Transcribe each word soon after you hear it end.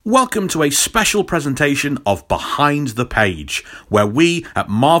Welcome to a special presentation of Behind the Page, where we at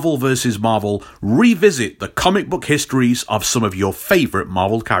Marvel vs. Marvel revisit the comic book histories of some of your favourite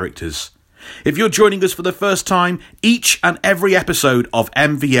Marvel characters. If you're joining us for the first time, each and every episode of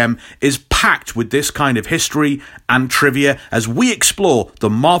MVM is packed with this kind of history and trivia as we explore the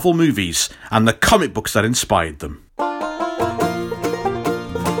Marvel movies and the comic books that inspired them.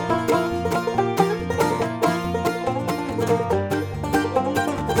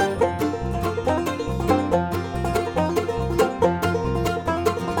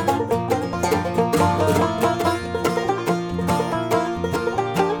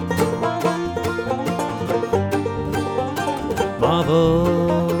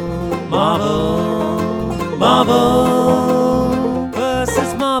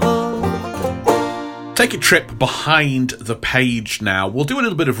 Take a trip behind the page now. We'll do a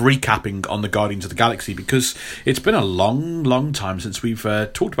little bit of recapping on the Guardians of the Galaxy because it's been a long time since we've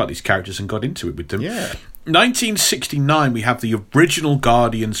talked about these characters and got into it with them. Yeah. 1969, we have the original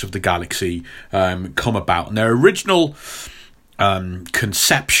Guardians of the Galaxy come about, and their original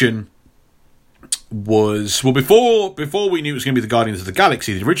conception was, well, before we knew it was going to be the Guardians of the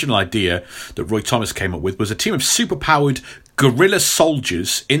Galaxy, the original idea that Roy Thomas came up with was a team of superpowered guerrilla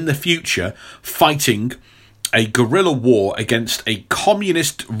soldiers in the future fighting a guerrilla war against a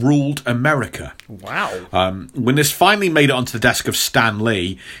communist-ruled America. Wow. When this finally made it onto the desk of Stan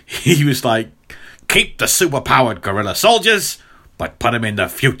Lee, he was like, keep the superpowered guerrilla soldiers, but put them in the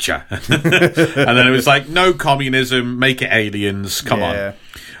future. And then it was like, no communism, make it aliens, come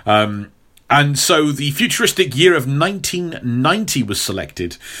on. And so the futuristic year of 1990 was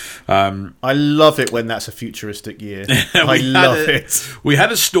selected. I love it when that's a futuristic year. I love it. We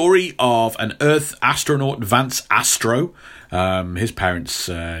had a story of an Earth astronaut, Vance Astro. His parents,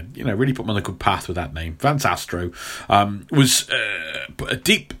 really put him on a good path with that name. Vance Astro was a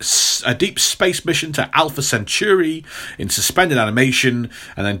deep space mission to Alpha Centauri in suspended animation,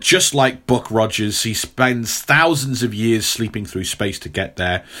 and then just like Buck Rogers, he spends thousands of years sleeping through space to get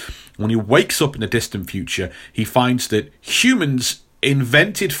there. When he wakes up in the distant future, he finds that humans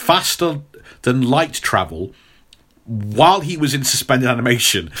invented faster than light travel while he was in suspended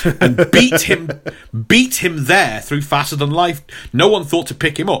animation and beat him there through faster than light. No one thought to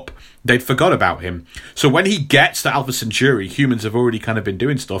pick him up. They'd forgot about him. So when he gets to Alpha Centauri, humans have already kind of been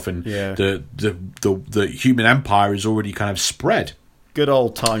doing stuff, and the human empire is already kind of spread. Good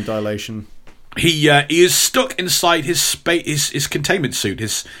old time dilation. He is stuck inside his containment suit,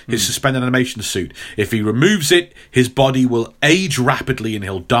 his suspended animation suit. If he removes it, his body will age rapidly and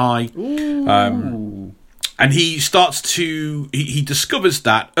he'll die. And he starts to... He discovers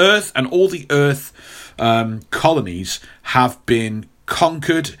that Earth and all the Earth colonies have been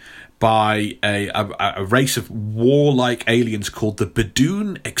conquered by a race of warlike aliens called the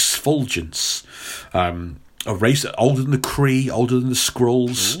Badoon Exfulgents. A race older than the Kree, older than the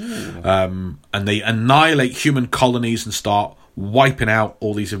Skrulls. And they annihilate human colonies and start wiping out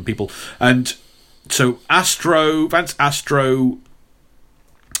all these different people. And so Vance Astro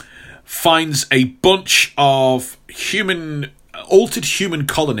finds a bunch of altered human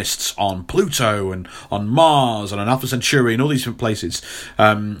colonists on Pluto and on Mars and on Alpha Centauri and all these different places,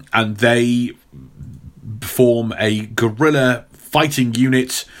 and they form a guerrilla fighting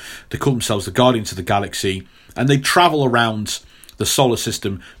unit. They call themselves the Guardians of the Galaxy, and they travel around the solar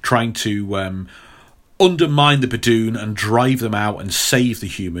system trying to undermine the Badoon and drive them out and save the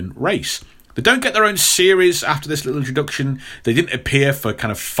human race. They don't get their own series after this little introduction. They didn't appear for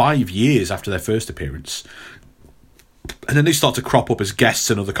kind of 5 years after their first appearance. And then they start to crop up as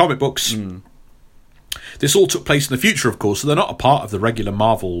guests in other comic books. This all took place in the future, of course, so they're not a part of the regular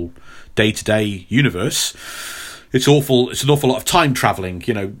Marvel day-to-day universe. It's an awful lot of time travelling.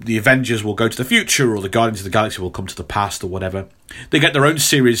 You know, the Avengers will go to the future, or the Guardians of the Galaxy will come to the past, or whatever. They get their own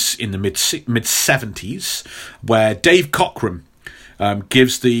series in the mid-70s, where Dave Cockrum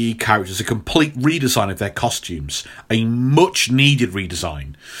gives the characters a complete redesign of their costumes, a much-needed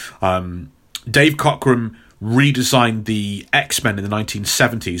redesign. Dave Cockrum redesigned the X-Men in the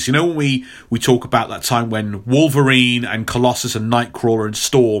 1970s. You know, when we talk about that time when Wolverine and Colossus and Nightcrawler and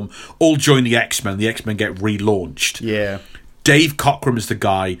Storm all join the X-Men get relaunched. Yeah. Dave Cockrum is the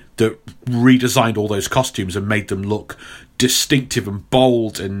guy that redesigned all those costumes and made them look distinctive and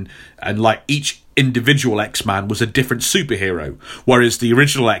bold, and like each individual X-Man was a different superhero, whereas the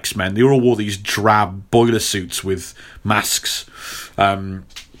original X-Men, they all wore these drab boiler suits with masks.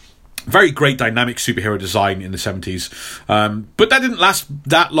 Very great dynamic superhero design in the 70s, but that didn't last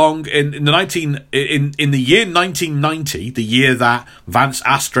that long. In the year 1990, the year that Vance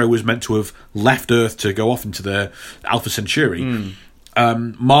Astro was meant to have left Earth to go off into the Alpha Centauri,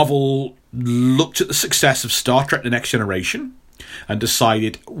 Marvel looked at the success of Star Trek: The Next Generation and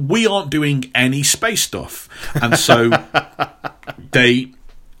decided we aren't doing any space stuff, and so they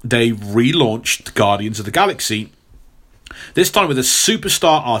relaunched Guardians of the Galaxy. This time with a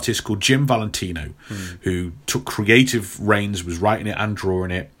superstar artist called Jim Valentino, who took creative reins, was writing it and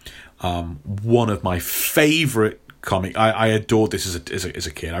drawing it. One of my favourite comic. I adored this as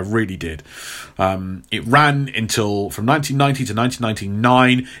a kid. I really did. It ran until from 1990 to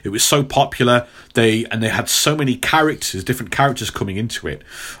 1999. It was so popular. They had so many characters, different characters coming into it.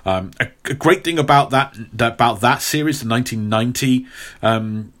 A great thing about that series, the 1990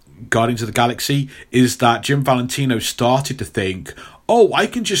 Guardians of the Galaxy, is that Jim Valentino started to think, oh, I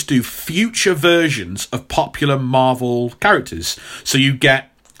can just do future versions of popular Marvel characters. So you get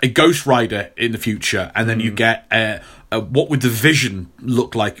a Ghost Rider in the future, and then you get what would the Vision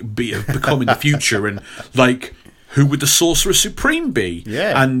look like, become in the future, and like who would the Sorcerer Supreme be,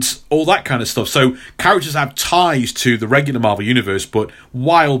 and all that kind of stuff. So characters have ties to the regular Marvel universe, but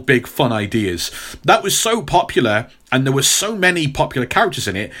wild, big, fun ideas. That was so popular, and there were so many popular characters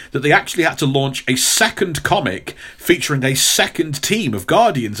in it, that they actually had to launch a second comic featuring a second team of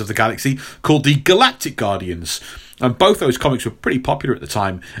Guardians of the Galaxy called the Galactic Guardians. And both those comics were pretty popular at the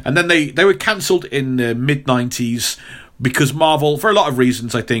time. And then they were cancelled in the mid-90s because Marvel, for a lot of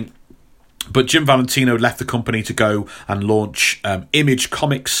reasons, I think. But Jim Valentino left the company to go and launch Image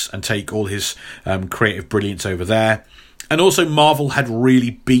Comics and take all his creative brilliance over there. And also Marvel had really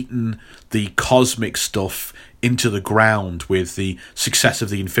beaten the cosmic stuff into the ground with the success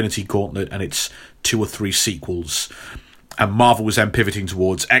of the Infinity Gauntlet and its 2 or 3 sequels. And Marvel was then pivoting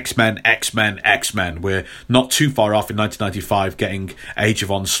towards X-Men. We're not too far off in 1995 getting Age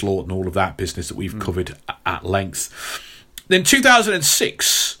of Onslaught and all of that business that we've covered at length. Then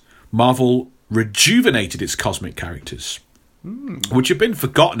 2006, Marvel rejuvenated its cosmic characters, which had been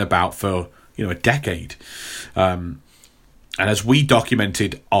forgotten about for a decade. And as we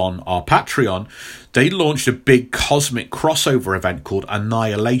documented on our Patreon, they launched a big cosmic crossover event called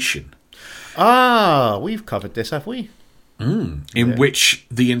Annihilation. Ah, we've covered this, have we? In which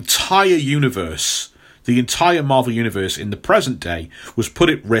the entire Marvel universe in the present day was put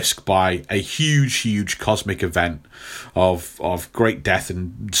at risk by a huge cosmic event of great death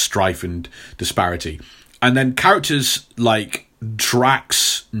and strife and disparity. And then characters like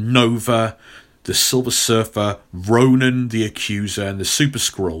Drax, Nova, the Silver Surfer, Ronan the Accuser, and the Super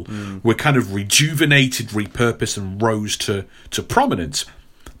Skrull were kind of rejuvenated, repurposed, and rose to prominence.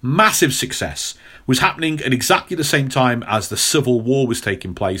 Massive success. Was happening at exactly the same time as the Civil War was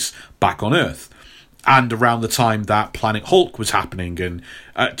taking place back on Earth, and around the time that Planet Hulk was happening. And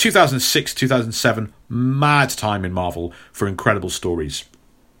 2006, 2007, mad time in Marvel for incredible stories.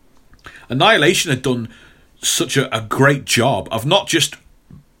 Annihilation had done such a great job of not just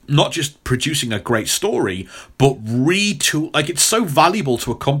producing a great story, but it's so valuable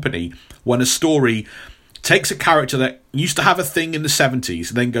to a company when a story takes a character that used to have a thing in the 70s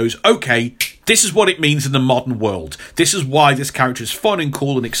and then goes, okay, this is what it means in the modern world. This is why this character is fun and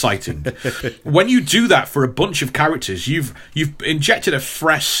cool and exciting. When you do that for a bunch of characters, you've injected a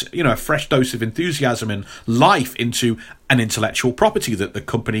fresh dose of enthusiasm and life into an intellectual property that the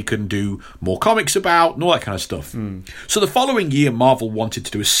company can do more comics about and all that kind of stuff. So the following year, Marvel wanted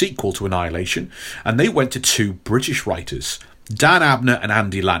to do a sequel to Annihilation, and they went to 2 British writers, Dan Abnett and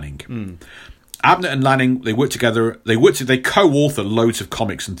Andy Lanning. Abnett and Lanning, they worked together. They co-author loads of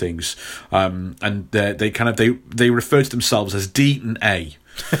comics and things, and they refer to themselves as D and A.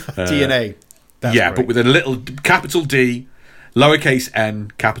 D and A. That's great. But with a little capital D, lowercase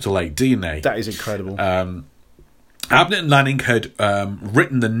n, capital A. D and A. That is incredible. Abnett and Lanning had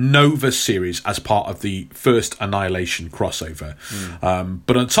written the Nova series as part of the first Annihilation crossover.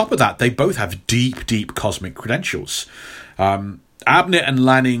 But on top of that, they both have deep cosmic credentials. Abnett and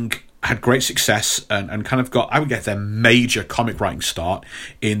Lanning had great success and kind of got, I would guess, their major comic writing start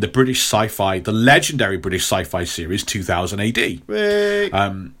in the legendary British sci-fi series 2000 AD.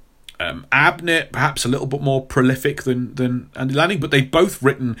 Abnett perhaps a little bit more prolific than Andy Lanning, but they've both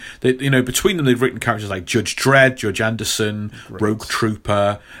written, between them they've written characters like Judge Dredd, Judge Anderson, Rogue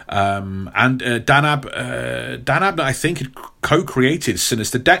Trooper, and Dan Abnett, I think, had co-created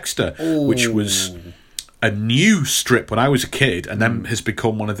Sinister Dexter, which was a new strip when I was a kid, and then has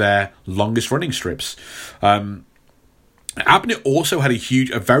become one of their longest running strips. Abnett also had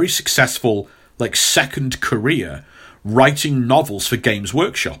a very successful second career writing novels for Games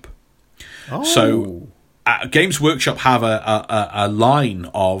Workshop. So Games Workshop have a line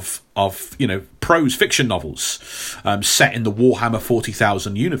of prose fiction novels set in the Warhammer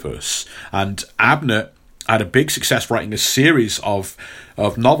 40,000 universe, and Abnett had a big success writing a series of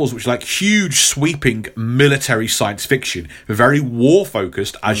novels which are like huge, sweeping military science fiction, very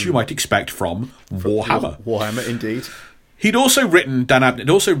war-focused, as you might expect from Warhammer. Warhammer, indeed. Dan Abnett had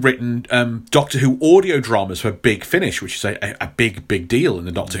also written Doctor Who audio dramas for Big Finish, which is a big deal in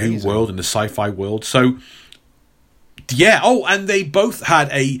the Doctor Who world, in the sci-fi world. So, yeah. Oh, and they both had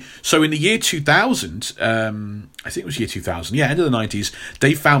so in the year 2000, I think it was year 2000, end of the 90s,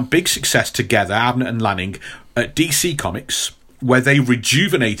 they found big success together, Abnett and Lanning, at DC Comics, where they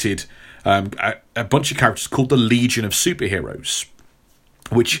rejuvenated a bunch of characters called the Legion of Superheroes,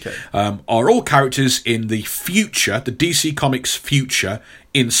 which are all characters in the future, the DC Comics future,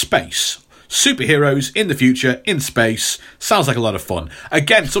 in space. Superheroes in the future, in space. Sounds like a lot of fun.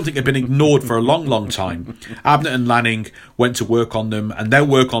 Again, something had been ignored for a long time. Abnett and Lanning went to work on them, and their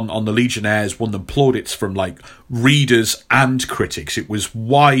work on the Legionnaires won them plaudits from like readers and critics. It was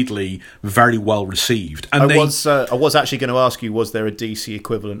widely very well received. And I was actually going to ask you, was there a DC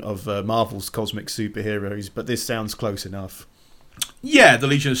equivalent of Marvel's cosmic superheroes? But this sounds close enough. Yeah, the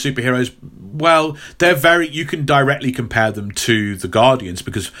Legion of Superheroes, well, you can directly compare them to the Guardians,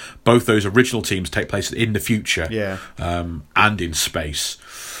 because both those original teams take place in the future, and in space.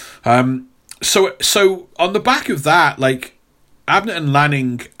 So on the back of that, like, Abnett and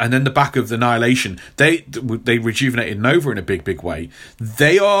Lanning, and then the back of the Annihilation, they rejuvenated Nova in a big way.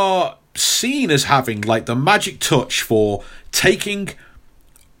 They are seen as having like the magic touch for taking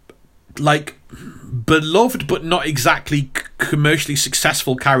like beloved but not exactly commercially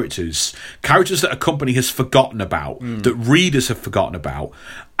successful characters that a company has forgotten about, that readers have forgotten about,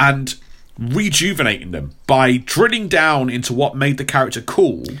 and rejuvenating them by drilling down into what made the character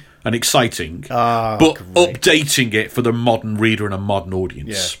cool and exciting, but updating it for the modern reader and a modern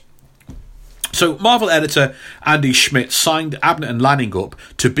audience. So Marvel editor Andy Schmidt signed Abnett and Lanning up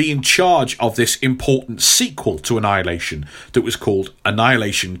to be in charge of this important sequel to Annihilation that was called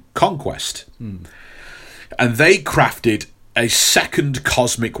Annihilation Conquest. And they crafted a second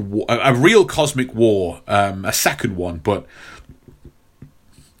cosmic war, a real cosmic war, a second one, but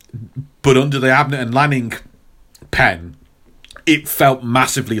under the Abnett and Lanning pen, it felt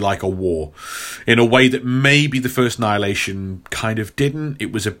massively like a war in a way that maybe the first Annihilation kind of didn't.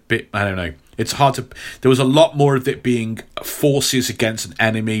 It was a bit, I don't know. It's hard to... There was a lot more of it being forces against an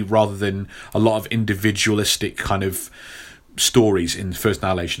enemy rather than a lot of individualistic kind of stories in the first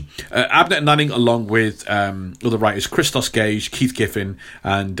Annihilation. Abnett and Lanning, along with other writers, Christos Gage, Keith Giffen,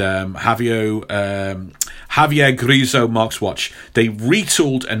 and Javier Griso Markswatch, they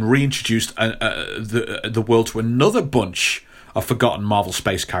retooled and reintroduced the world to another bunch of forgotten Marvel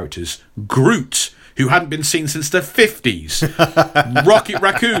space characters. Groot, who hadn't been seen since the 50s. Rocket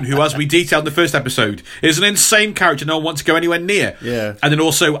Raccoon, who, as we detailed in the first episode, is an insane character no one wants to go anywhere near. Yeah. And then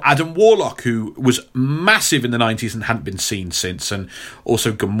also Adam Warlock, who was massive in the 90s and hadn't been seen since. And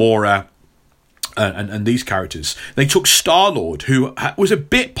also Gamora and these characters. They took Star-Lord, who was a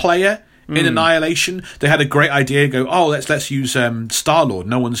bit player in Annihilation. They had a great idea, let's use Star-Lord.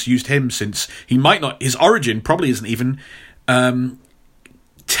 No one's used him since his origin probably isn't even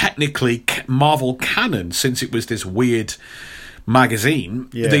technically Marvel canon, since it was this weird magazine.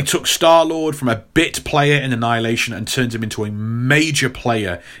 They took Star-Lord from a bit player in Annihilation and turned him into a major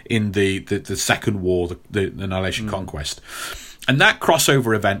player in the second war, the Annihilation Conquest. And that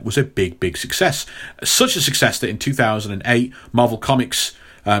crossover event was a big success. Such a success that in 2008, Marvel Comics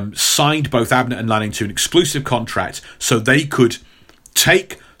signed both Abnett and Lanning to an exclusive contract so they could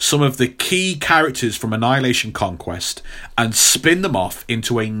take some of the key characters from Annihilation Conquest and spin them off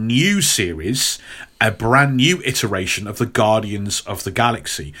into a new series, a brand new iteration of the Guardians of the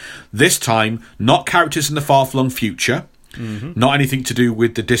Galaxy. This time, not characters in the far-flung future, not anything to do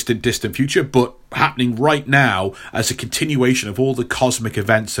with the distant future, but happening right now as a continuation of all the cosmic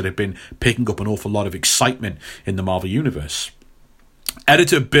events that have been picking up an awful lot of excitement in the Marvel Universe.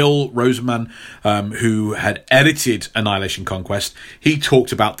 Editor Bill Rosenman, who had edited Annihilation Conquest, he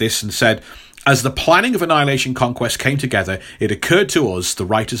talked about this and said, as the planning of Annihilation Conquest came together, it occurred to us, the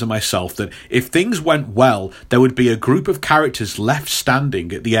writers and myself, that if things went well, there would be a group of characters left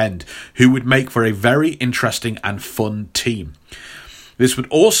standing at the end who would make for a very interesting and fun team. This would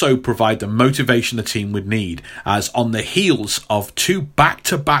also provide the motivation the team would need, as on the heels of 2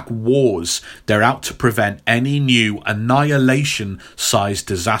 back-to-back wars, they're out to prevent any new Annihilation-sized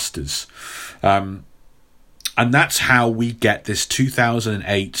disasters. And that's how we get this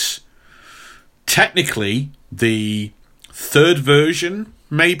 2008, technically the third version,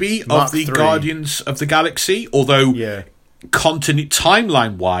 maybe, Mark of the III. Guardians of the Galaxy, although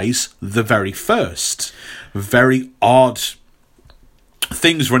timeline-wise, the very first. Very odd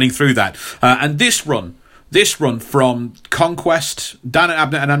things running through that. And this run, This run from Conquest, Dan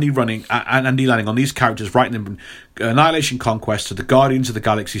Abnett and Andy Lanning on these characters, writing them Annihilation Conquest to the Guardians of the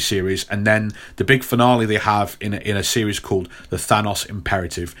Galaxy series, and then the big finale they have in a series called the Thanos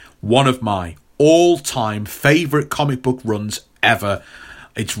Imperative. One of my all-time favourite comic book runs ever.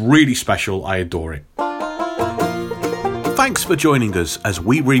 It's really special. I adore it. Thanks for joining us as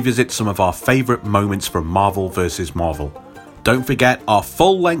we revisit some of our favourite moments from Marvel vs. Marvel. Don't forget, our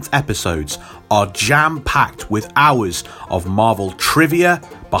full-length episodes are jam-packed with hours of Marvel trivia,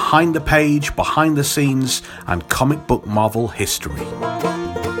 behind the page, behind the scenes, and comic book Marvel history.